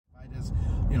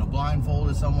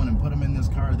blindfolded someone and put them in this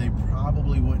car, they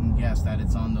probably wouldn't guess that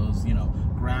it's on those,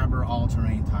 grabber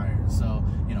all-terrain tires. So,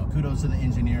 kudos to the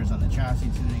engineers on the chassis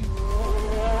tuning.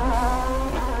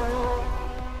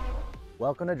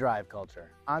 Welcome to Drive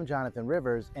Culture. I'm Jonathan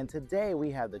Rivers, and today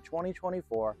we have the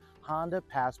 2024 Honda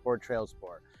Passport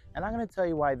TrailSport. And I'm going to tell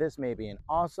you why this may be an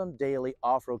awesome daily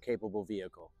off-road capable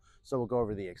vehicle. So we'll go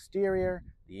over the exterior,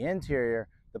 the interior,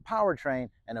 the powertrain,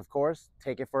 and of course,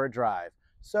 take it for a drive.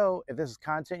 So if this is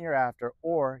content you're after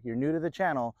or you're new to the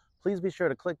channel, please be sure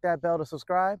to click that bell to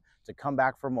subscribe to come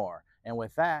back for more. And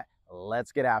with that,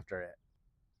 let's get after it.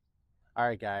 All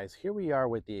right, guys, here we are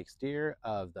with the exterior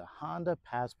of the Honda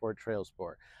Passport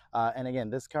TrailSport. And again,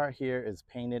 this car here is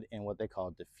painted in what they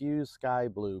call diffuse sky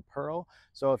blue pearl.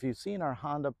 So if you've seen our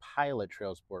Honda Pilot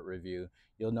TrailSport review,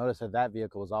 you'll notice that that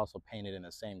vehicle was also painted in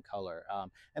the same color.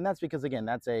 And that's because, again,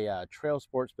 that's a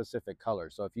TrailSport specific color.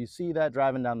 So if you see that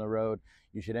driving down the road,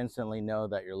 you should instantly know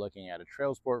that you're looking at a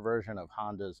TrailSport version of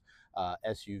Honda's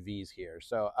SUVs here.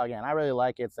 So again, I really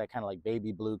like it. It's that kind of like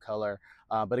baby blue color.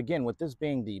 But again, with this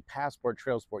being the Passport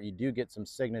TrailSport, you do get some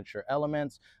signature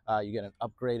elements. You get an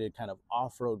upgraded kind of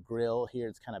off-road grille here.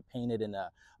 It's kind of painted in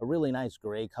a really nice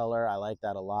gray color. I like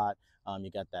that a lot. You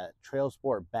got that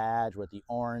TrailSport badge with the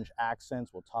orange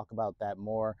accents. We'll talk about that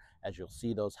more as you'll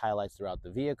see those highlights throughout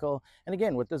the vehicle. And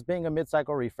again, with this being a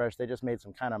mid-cycle refresh, they just made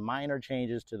some kind of minor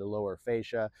changes to the lower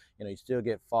fascia. You still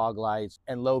get fog lights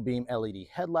and low beam LED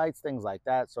headlights, things like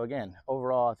that. So again,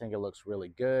 overall, I think it looks really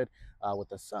good. With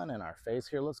the sun in our face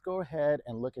here, let's go ahead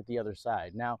and look at the other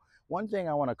side. Now, one thing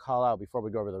I want to call out before we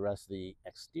go over the rest of the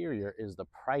exterior is the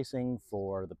pricing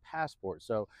for the Passport.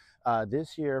 So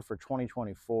this year for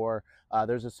 2024,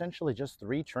 there's essentially just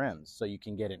 3 trims. So you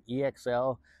can get an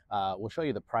EXL. We'll show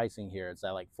you the pricing here. It's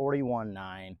at like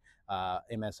 $41,900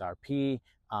 MSRP.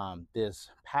 This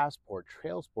Passport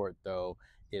TrailSport though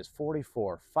is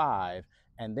 $44,500,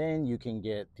 and then you can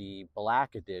get the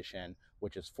black edition,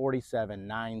 which is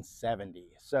 $47,970.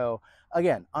 So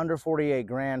again, under 48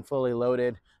 grand fully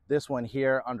loaded. This one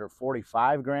here under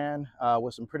 45 grand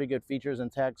with some pretty good features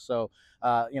and tech. So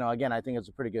again, I think it's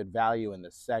a pretty good value in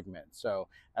this segment. So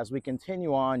as we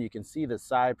continue on, you can see the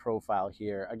side profile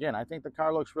here. Again, I think the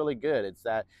car looks really good. It's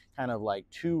that kind of like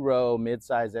 2-row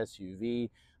mid-size SUV.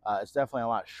 It's definitely a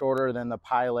lot shorter than the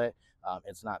Pilot.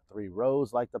 It's not 3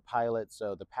 rows like the Pilot,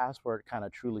 so the Passport kind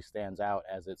of truly stands out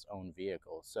as its own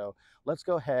vehicle. So let's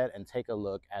go ahead and take a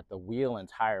look at the wheel and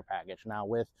tire package. Now,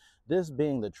 with this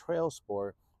being the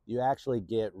TrailSport, you actually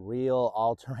get real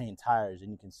all-terrain tires,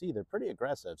 and you can see they're pretty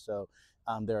aggressive. So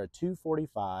they're a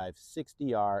 245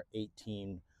 60R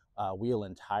 18 wheel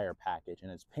and tire package,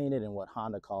 and it's painted in what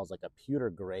Honda calls like a pewter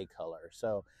gray color.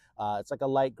 So it's like a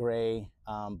light gray,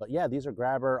 but yeah, these are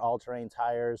grabber all-terrain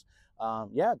tires.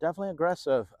 Yeah, definitely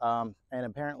aggressive. And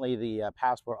apparently the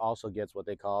Passport also gets what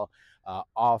they call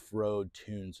off-road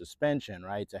tune suspension,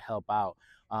 right, to help out.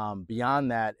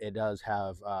 Beyond that, it does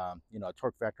have a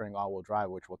torque vectoring all-wheel drive,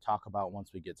 which we'll talk about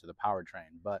once we get to the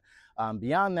powertrain. But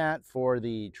beyond that, for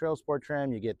the TrailSport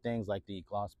trim, you get things like the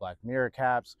gloss black mirror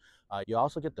caps. You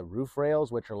also get the roof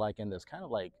rails, which are like in this kind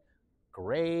of like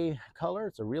gray color.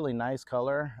 It's a really nice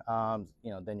color,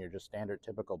 than your just standard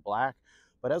typical black.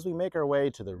 But as we make our way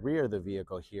to the rear of the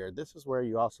vehicle here, this is where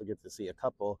you also get to see a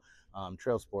couple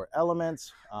TrailSport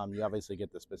elements. You obviously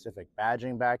get the specific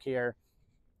badging back here.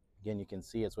 Again, you can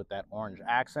see it's with that orange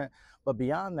accent. But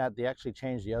beyond that, they actually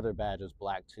changed the other badges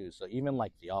black too. So even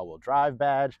like the all-wheel drive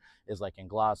badge is like in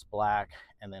gloss black.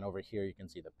 And then over here, you can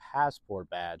see the Passport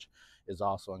badge is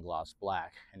also in gloss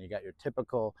black. And you got your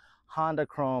typical Honda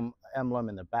chrome emblem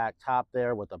in the back top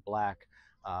there with a black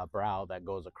brow that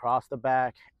goes across the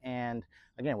back. And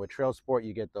again, with TrailSport,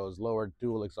 you get those lower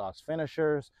dual exhaust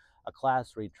finishers, a class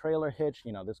 3 trailer hitch.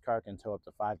 This car can tow up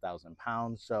to 5,000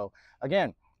 pounds. So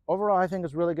again, overall, I think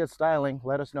it's really good styling.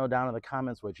 Let us know down in the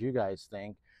comments what you guys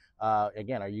think.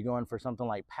 Again, are you going for something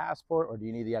like Passport, or do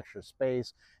you need the extra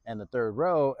space and the 3rd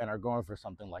row and are going for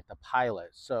something like the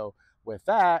Pilot? So with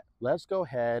that, let's go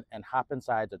ahead and hop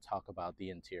inside to talk about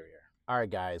the interior. All right,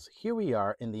 guys, here we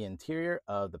are in the interior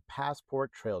of the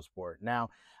Passport TrailSport. Now,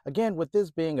 again, with this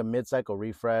being a mid-cycle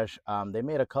refresh, they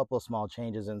made a couple of small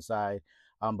changes inside,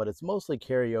 but it's mostly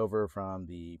carryover from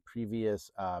the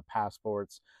previous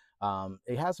Passports.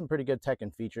 It has some pretty good tech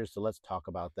and features, so let's talk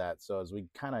about that. So as we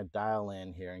kind of dial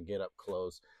in here and get up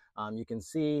close, you can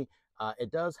see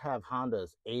it does have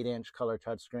Honda's 8-inch color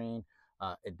touchscreen.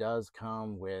 It does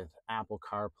come with Apple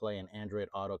CarPlay and Android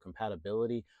Auto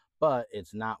compatibility, but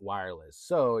it's not wireless.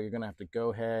 So you're gonna have to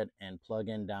go ahead and plug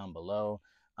in down below.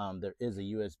 There is a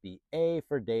USB-A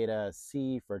for data,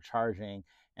 C for charging,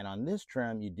 and on this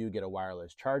trim, you do get a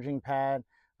wireless charging pad.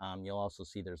 You'll also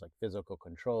see there's like physical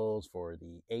controls for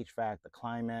the HVAC, the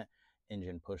climate,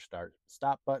 engine push start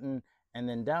stop button. And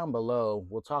then down below,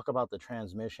 we'll talk about the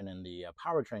transmission in the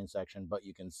powertrain section, but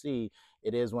you can see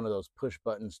it is one of those push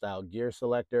button style gear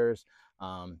selectors.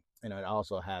 It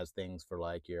also has things for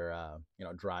like your,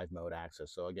 drive mode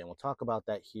access. So again, we'll talk about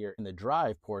that here in the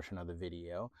drive portion of the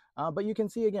video. But you can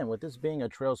see again, with this being a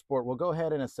trail sport, we'll go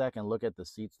ahead in a second, look at the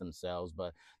seats themselves,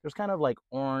 but there's kind of like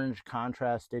orange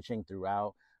contrast stitching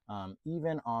throughout.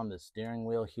 Even on the steering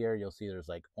wheel here, you'll see there's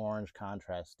like orange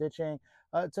contrast stitching.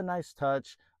 It's a nice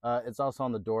touch. It's also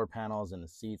on the door panels and the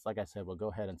seats. Like I said, we'll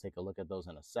go ahead and take a look at those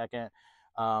in a second.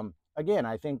 Again,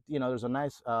 I think, there's a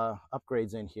nice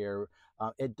upgrades in here.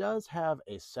 It does have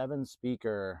a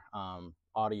 7-speaker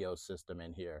audio system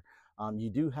in here. You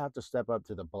do have to step up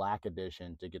to the Black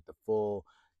Edition to get the full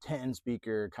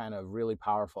 10-speaker kind of really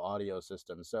powerful audio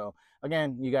system. So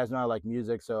again, you guys know I like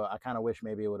music, so I kind of wish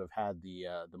maybe it would have had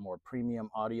the more premium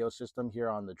audio system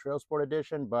here on the TrailSport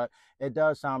Edition, but it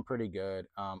does sound pretty good,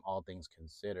 all things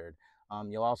considered.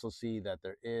 You'll also see that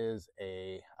there is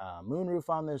a moonroof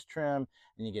on this trim,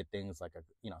 and you get things like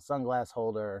a sunglass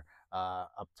holder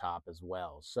up top as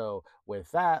well. So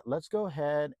with that, let's go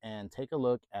ahead and take a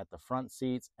look at the front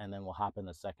seats, and then we'll hop in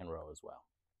the second row as well.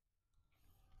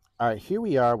 All right, here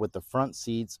we are with the front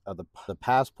seats of the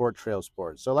Passport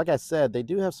TrailSport. So like I said, they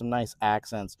do have some nice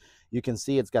accents. You can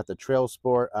see it's got the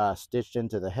TrailSport stitched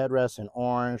into the headrest in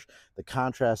orange, the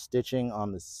contrast stitching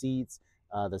on the seats,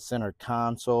 the center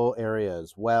console area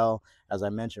as well. As I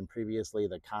mentioned previously,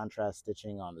 the contrast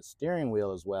stitching on the steering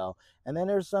wheel as well. And then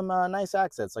there's some nice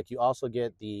accents, like you also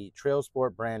get the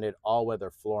TrailSport branded all-weather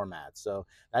floor mats. So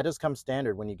that just comes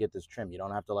standard when you get this trim. You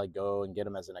don't have to like go and get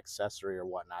them as an accessory or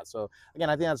whatnot. So again,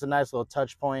 I think that's a nice little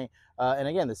touch point. And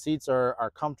again, the seats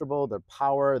are comfortable, they're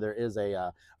power. There is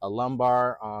a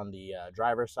lumbar on the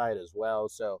driver's side as well.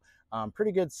 So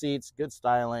pretty good seats, good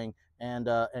styling, and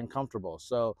comfortable.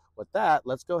 So with that,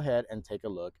 let's go ahead and take a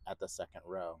look at the second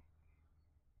row.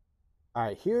 All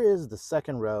right, here is the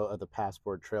second row of the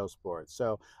Passport TrailSport.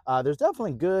 So there's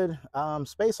definitely good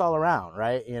space all around,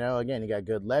 right? Again, you got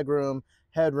good leg room,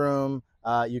 headroom.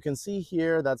 You can see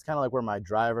here, that's kind of like where my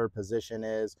driver position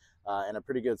is, and a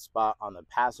pretty good spot on the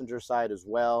passenger side as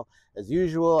well. As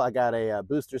usual, I got a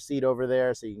booster seat over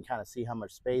there, so you can kind of see how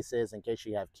much space is in case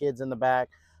you have kids in the back.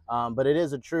 But it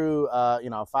is a true,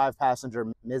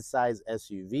 5-passenger mid-size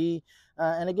SUV.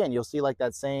 And again, you'll see like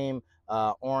that same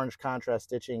orange contrast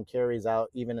stitching carries out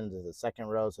even into the second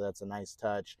row, so that's a nice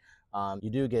touch. You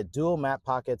do get dual mat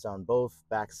pockets on both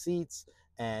back seats,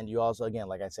 and you also, again,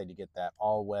 like I said, you get that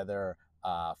all-weather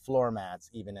floor mats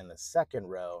even in the second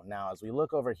row. Now, as we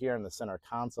look over here in the center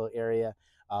console area,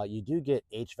 you do get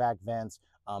HVAC vents,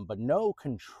 but no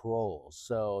controls,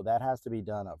 so that has to be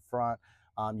done up front.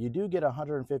 You do get a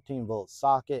 115-volt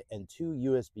socket and 2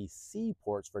 USB-C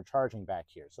ports for charging back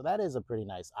here. So that is a pretty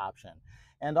nice option.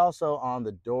 And also on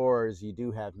the doors, you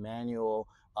do have manual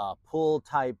pull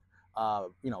type,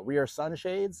 rear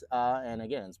sunshades. And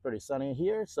again, it's pretty sunny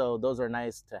here, so those are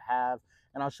nice to have.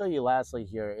 And I'll show you lastly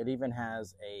here, it even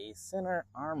has a center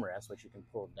armrest, which you can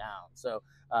pull down. So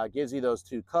it gives you those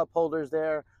 2 cup holders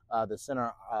there. The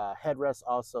center headrest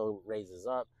also raises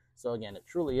up. So again, it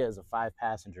truly is a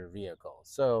 5-passenger vehicle.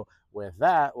 So with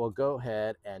that, we'll go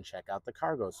ahead and check out the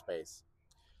cargo space.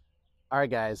 All right,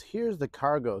 guys, here's the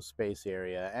cargo space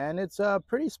area, and it's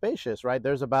pretty spacious, right?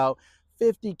 There's about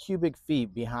 50 cubic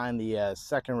feet behind the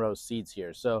second row seats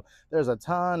here. So there's a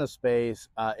ton of space.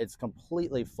 It's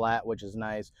completely flat, which is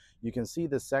nice. You can see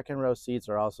the second row seats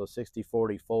are also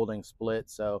 60-40 folding split.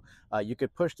 So you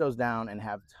could push those down and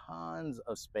have tons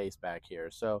of space back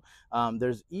here. So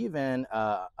there's even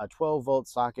a 12-volt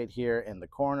socket here in the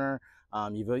corner.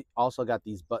 You've also got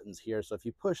these buttons here. So if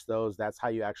you push those, that's how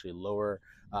you actually lower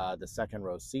the second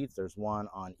row seats. There's one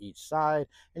on each side,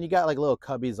 and you got like little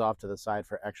cubbies off to the side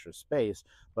for extra space.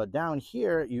 But down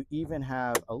here, you even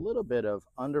have a little bit of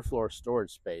underfloor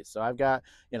storage space. So I've got,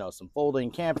 some folding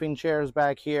camping chairs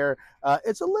back here.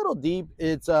 It's a little deep.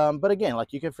 But again,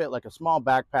 like you can fit like a small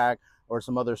backpack or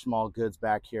some other small goods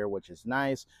back here, which is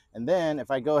nice. And then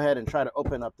if I go ahead and try to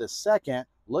open up this second,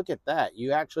 look at that.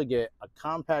 You actually get a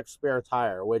compact spare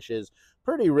tire, which is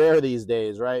pretty rare these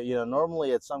days, right?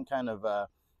 Normally it's some kind of,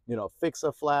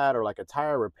 fix-a-flat or like a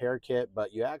tire repair kit,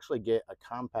 but you actually get a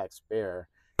compact spare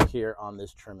here on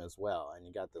this trim as well. And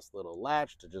you got this little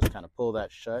latch to just kind of pull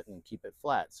that shut and keep it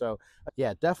flat. So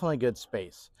yeah, definitely good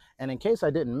space. And in case I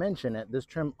didn't mention it, this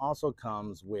trim also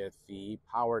comes with the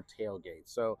power tailgate.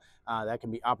 So that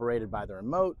can be operated by the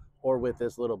remote or with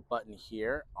this little button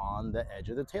here on the edge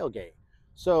of the tailgate.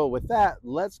 So with that,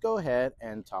 let's go ahead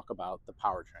and talk about the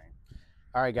powertrain.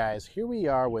 All right, guys, here we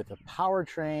are with the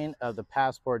powertrain of the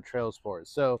Passport TrailSport.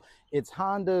 So it's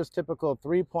Honda's typical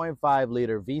 3.5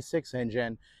 liter V6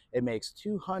 engine. It makes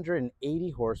 280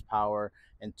 horsepower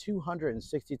and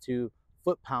 262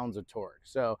 foot-pounds of torque.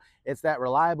 So it's that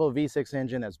reliable V6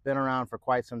 engine that's been around for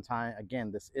quite some time.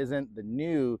 Again, this isn't the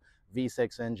new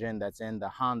V6 engine that's in the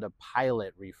Honda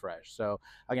Pilot refresh. So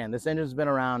again, this engine's been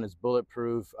around, it's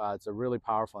bulletproof, it's a really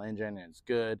powerful engine, and it's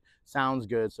good, sounds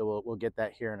good, so we'll get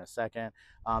that here in a second.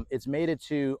 It's made it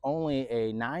to only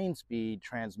a 9-speed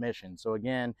transmission. So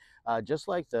again, just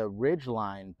like the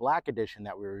Ridgeline Black Edition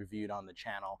that we reviewed on the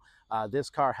channel, this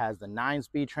car has the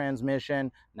 9-speed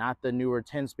transmission, not the newer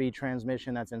 10-speed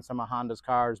transmission that's in some of Honda's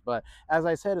cars. But as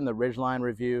I said in the Ridgeline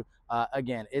review,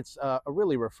 again, it's a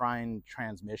really refined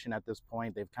transmission at this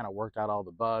point. They've kind of worked out all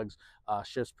the bugs,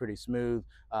 shifts pretty smooth.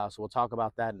 So we'll talk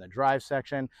about that in the drive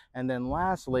section. And then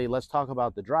lastly, let's talk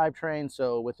about the drivetrain.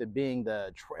 So with it being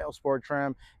the TrailSport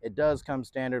trim, it does come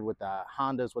standard with the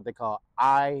Honda's what they call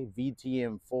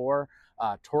iVTM4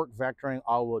 torque vectoring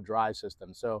all-wheel drive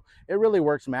system. So it really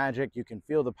works magic. You can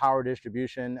feel the power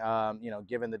distribution,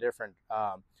 given the different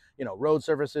road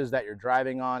surfaces that you're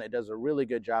driving on. It does a really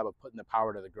good job of putting the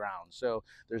power to the ground. So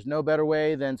there's no better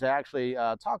way than to actually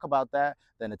talk about that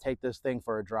than to take this thing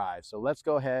for a drive. So let's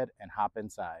go ahead and hop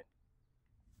inside.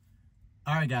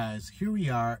 All right, guys, here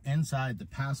we are inside the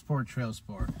Passport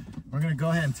TrailSport. We're gonna go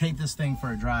ahead and take this thing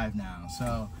for a drive now.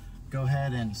 So go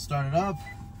ahead and start it up,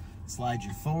 slide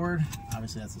you forward.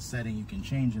 Obviously that's a setting you can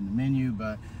change in the menu,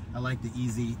 but I like the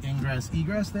easy ingress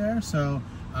egress there. So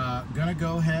gonna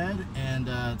go ahead and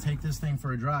take this thing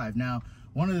for a drive. Now,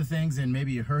 one of the things, and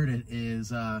maybe you heard it,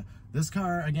 is this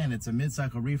car, again, it's a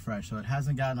mid-cycle refresh, so it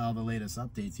hasn't gotten all the latest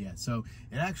updates yet. So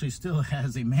it actually still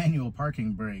has a manual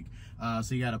parking brake.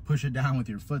 So you got to push it down with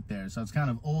your foot there. So it's kind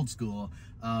of old school.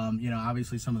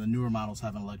 Obviously some of the newer models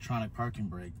have an electronic parking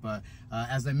brake. But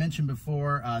as I mentioned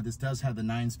before, this does have the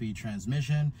 9-speed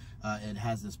transmission. It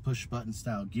has this push button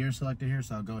style gear selector here.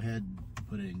 So I'll go ahead,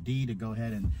 put it in D to go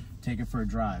ahead and take it for a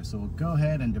drive. So we'll go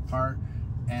ahead and depart.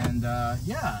 And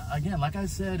yeah, again, like I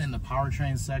said in the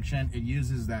powertrain section, it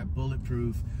uses that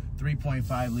bulletproof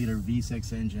 3.5 liter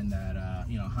V6 engine that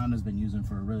Honda's been using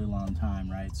for a really long time,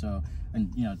 right? So,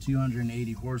 and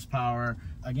 280 horsepower,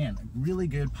 again, really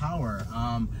good power.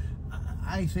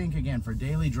 I think, again, for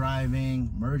daily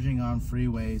driving, merging on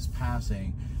freeways,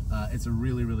 passing, it's a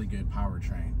really, really good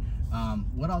powertrain.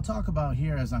 What I'll talk about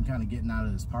here as I'm kind of getting out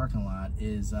of this parking lot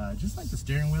is just like the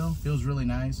steering wheel feels really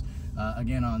nice.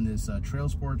 Again, on this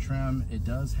TrailSport trim, it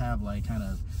does have like kind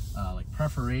of like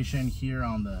perforation here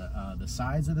on the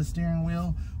sides of the steering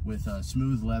wheel with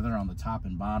smooth leather on the top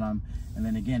and bottom. And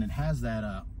then again, it has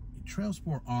that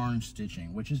TrailSport orange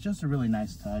stitching, which is just a really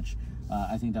nice touch.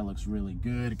 I think that looks really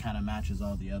good. It kind of matches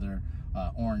all the other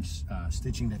orange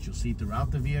stitching that you'll see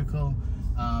throughout the vehicle.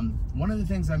 One of the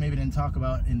things I maybe didn't talk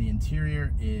about in the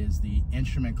interior is the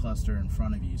instrument cluster in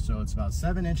front of you. So it's about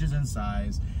 7 inches in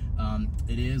size.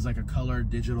 It is like a color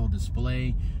digital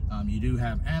display. You do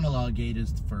have analog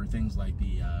gauges for things like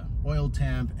the oil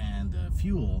temp and the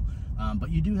fuel.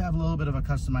 But you do have a little bit of a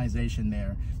customization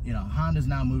there. Honda's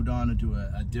now moved on into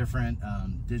a different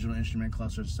digital instrument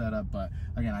cluster setup, but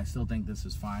again, I still think this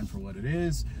is fine for what it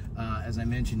is. As I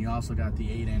mentioned, you also got the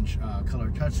 8-inch color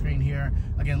touchscreen here.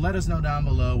 Again, let us know down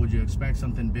below, would you expect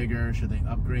something bigger? Should they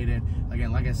upgrade it?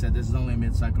 Again, like I said, this is only a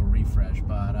mid-cycle refresh,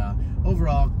 but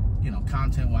overall,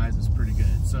 content-wise, it's pretty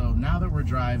good. So now that we're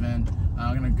driving,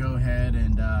 I'm gonna go ahead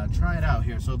and try it out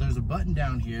here. So there's a button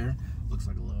down here, looks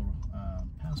like a little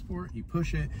Passport. You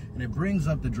push it and it brings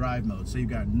up the drive mode. So you've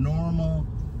got normal,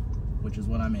 which is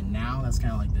what I'm in now. That's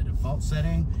kind of like the default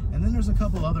setting. And then there's a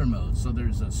couple other modes. So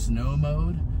there's a snow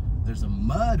mode, there's a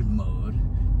mud mode,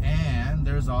 and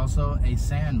there's also a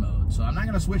sand mode. So I'm not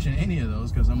going to switch in any of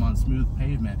those because I'm on smooth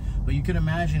pavement, but you can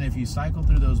imagine if you cycle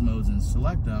through those modes and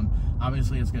select them,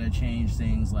 obviously it's going to change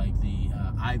things like the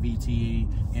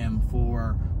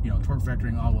iVTM4 torque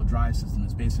vectoring all-wheel drive system.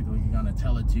 Is basically going to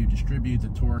tell it to distribute the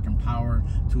torque and power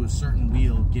to a certain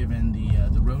wheel given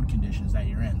the road conditions that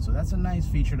you're in. So that's a nice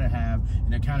feature to have,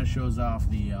 and it kind of shows off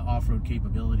the off-road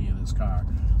capability of this car.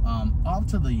 Off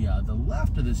to the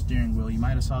left of the steering wheel, you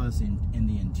might have saw this in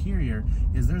the interior,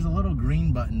 is there's a little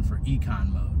green button for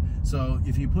Econ mode. So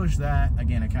if you push that,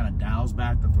 again, it kind of dials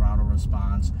back the throttle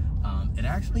response. It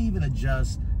actually even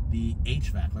adjusts the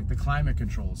HVAC, like the climate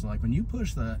control. So like when you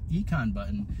push the Econ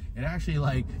button, it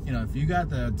actually if you got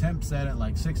the temp set at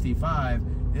like 65,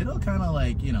 it'll kind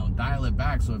of dial it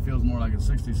back so it feels more like a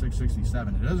 66,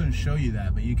 67. It doesn't show you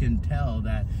that, but you can tell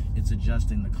that it's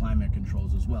adjusting the climate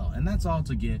controls as well. And that's all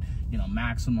to get,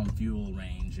 maximum fuel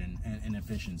range range and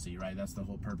efficiency, right? That's the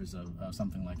whole purpose of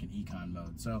something like an econ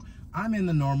mode. So I'm in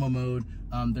the normal mode.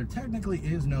 There technically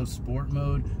is no sport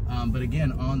mode, but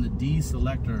again, on the D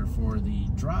selector for the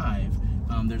drive,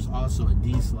 there's also a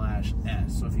D/S.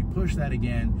 So if you push that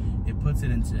again, it puts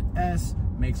it into S,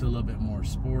 makes it a little bit more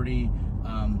sporty.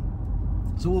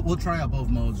 So we'll try out both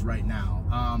modes right now.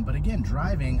 But again,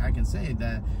 driving, I can say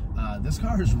that this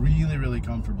car is really, really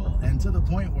comfortable. And to the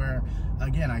point where,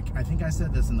 again, I think I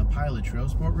said this in the Pilot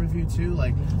TrailSport review too,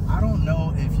 like, I don't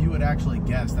know if you would actually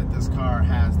guess that this car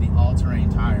has the all-terrain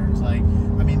tires. Like,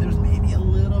 I mean, there's maybe a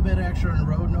little bit extra in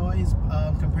road noise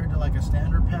compared to like a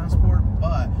standard Passport,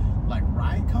 but like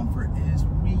ride comfort is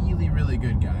really, really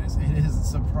good, guys. It is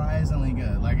surprisingly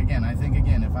good. Like, again, I think,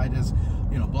 again, if I just,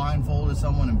 you know, blindfolded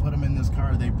someone and put them in this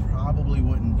car, they probably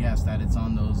wouldn't guess that it's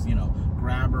on those, you know,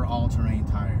 grabber all-terrain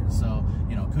tires. So,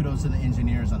 you know, kudos to the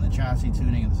engineers on the chassis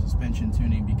tuning and the suspension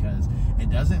tuning, because it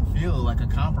doesn't feel like a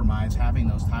compromise having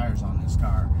those tires on this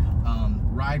car.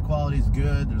 Ride quality is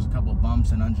good. There's a couple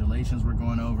bumps and undulations we're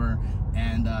going over,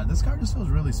 and this car just feels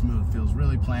really smooth, feels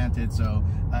really planted. So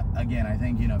again, I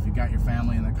think, you know, if you got your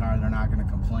family in the car, they're not going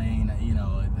to complain, you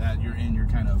know, that you're in your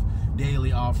kind of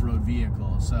daily off-road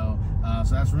vehicle. So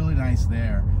so that's really nice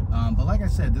there. But like I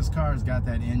said, this car has got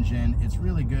that engine. It's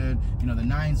really good. You know, the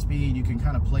 9-speed, you can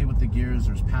kind of play with the gears.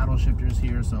 There's paddle shifters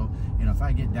here. So, you know, if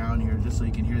I get down here just so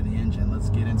you can hear the engine, let's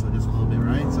get into it just a little bit,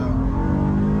 right? So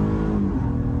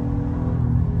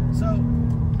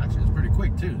actually, it's pretty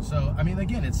quick too. So, I mean,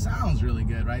 again, it sounds really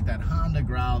good, right? That Honda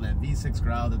growl, that V6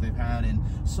 growl that they've had in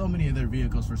so many of their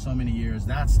vehicles for so many years,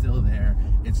 that's still there.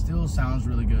 It still sounds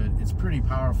really good. It's pretty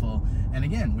powerful. And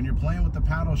again, when you're playing with the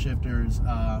paddle shifters,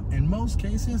 in most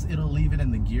cases, it'll leave it in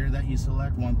the gear that you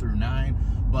select, 1 through 9.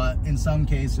 But in some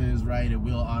cases, right, it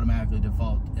will automatically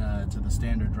default to the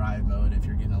standard drive mode if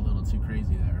you're getting a little too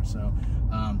crazy there. So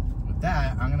with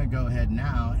that, I'm gonna go ahead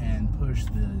now and push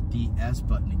the DS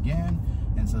button again.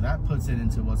 And so that puts it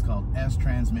into what's called S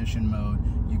transmission mode.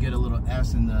 You get a little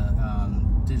S in the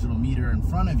digital meter in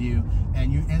front of you,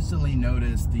 and you instantly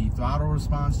notice the throttle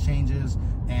response changes,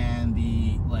 and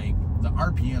the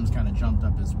RPMs kind of jumped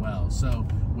up as well. So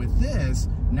with this,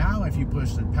 now if you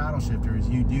push the paddle shifters,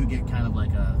 you do get kind of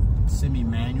like a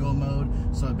semi-manual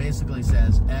mode. So it basically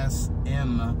says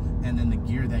SM and then the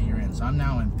gear that you're in. So I'm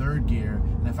now in 3rd gear,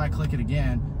 and if I click it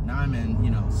again, now I'm in,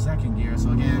 you know, 2nd gear.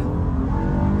 So again,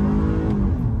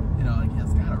 you know,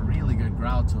 it's got a really good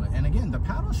growl to it. And again, the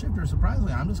paddle shifter,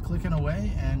 surprisingly, I'm just clicking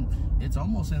away and it's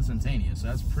almost instantaneous. So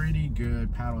that's pretty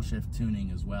good paddle shift tuning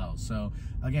as well. So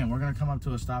again, we're gonna come up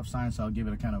to a stop sign, so I'll give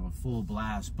it a kind of a full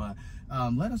blast, but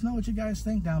let us know what you guys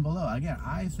think down below. Again,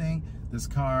 I think this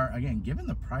car, again, given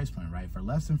the price point, right, for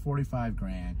less than 45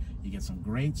 grand, you get some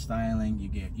great styling, you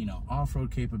get, you know, off-road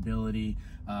capability,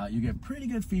 you get pretty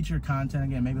good feature content,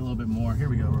 again, maybe a little bit more. Here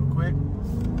we go real quick.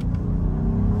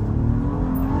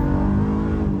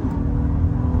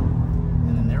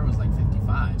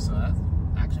 So that's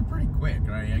actually pretty quick,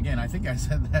 right? Again, I think I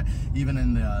said that even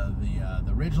in the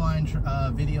Ridgeline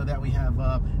video that we have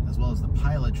up, as well as the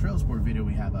Pilot TrailSport video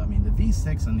we have up. I mean, the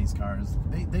V6 on these cars,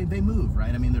 they move,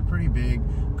 right? I mean, they're pretty big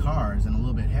cars and a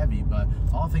little bit heavy, but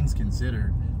all things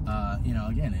considered, you know,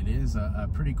 again, it is a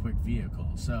pretty quick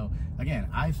vehicle. So again,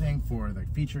 I think for the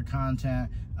feature content,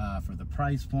 for the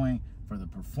price point, for the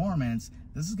performance,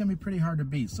 this is gonna be pretty hard to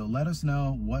beat. So let us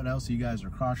know what else you guys are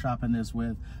cross-shopping this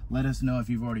with. Let us know if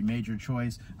you've already made your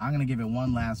choice. I'm gonna give it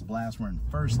one last blast. We're in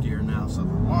 1st gear now, so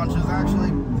the launch is actually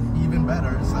even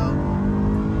better. So,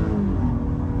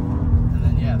 and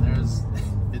then yeah, there's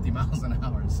 50 miles an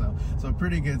hour. So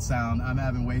pretty good sound. I'm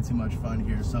having way too much fun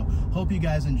here. So hope you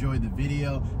guys enjoyed the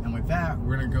video. And with that,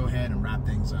 we're gonna go ahead and wrap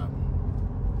things up.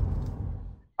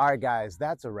 All right, guys,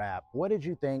 that's a wrap. What did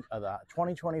you think of the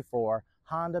 2024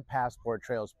 Honda Passport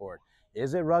TrailSport?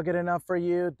 Is it rugged enough for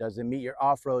you? Does it meet your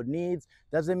off-road needs?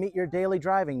 Does it meet your daily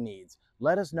driving needs?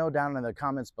 Let us know down in the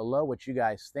comments below what you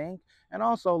guys think. And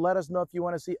also let us know if you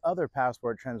want to see other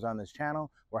Passport trims on this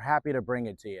channel. We're happy to bring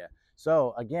it to you.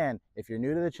 So again, if you're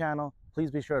new to the channel,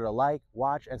 please be sure to like,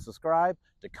 watch, and subscribe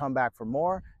to come back for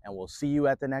more. And we'll see you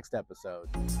at the next episode.